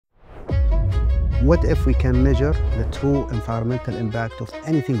What if we can measure the true environmental impact of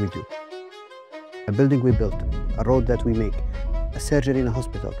anything we do? A building we built, a road that we make, a surgery in a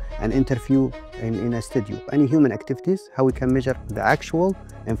hospital, an interview in a studio, any human activities, how we can measure the actual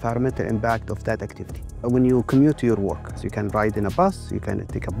environmental impact of that activity. When you commute to your work, so you can ride in a bus, you can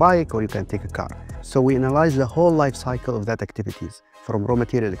take a bike, or you can take a car. So we analyze the whole life cycle of that activities, from raw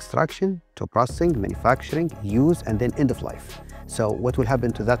material extraction to processing, manufacturing, use, and then end of life. So what will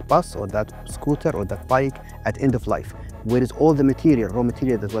happen to that bus or that scooter or that bike at end of life? Where is all the material, raw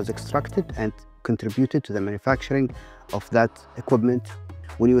material that was extracted and contributed to the manufacturing of that equipment?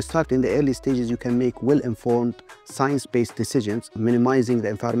 When you start in the early stages, you can make well-informed, science-based decisions, minimizing the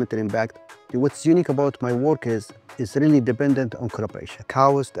environmental impact. What's unique about my work is it's really dependent on collaboration.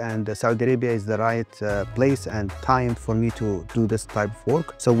 KAUST and Saudi Arabia is the right place and time for me to do this type of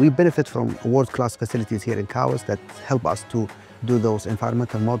work. So we benefit from world-class facilities here in KAUST that help us to do those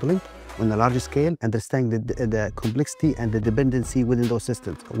environmental modeling on a larger scale, understanding the complexity and the dependency within those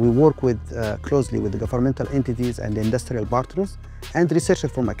systems. We work closely with the governmental entities and the industrial partners and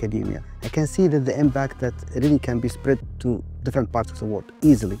researchers from academia. I can see that the impact that really can be spread to different parts of the world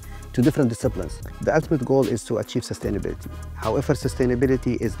easily, to different disciplines. The ultimate goal is to achieve sustainability. However,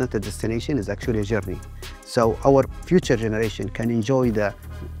 sustainability is not a destination, it's actually a journey. So our future generation can enjoy the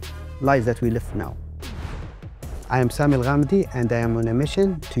life that we live now. I am Sami Al-Ghamdi and I am on a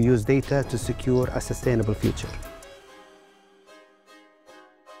mission to use data to secure a sustainable future.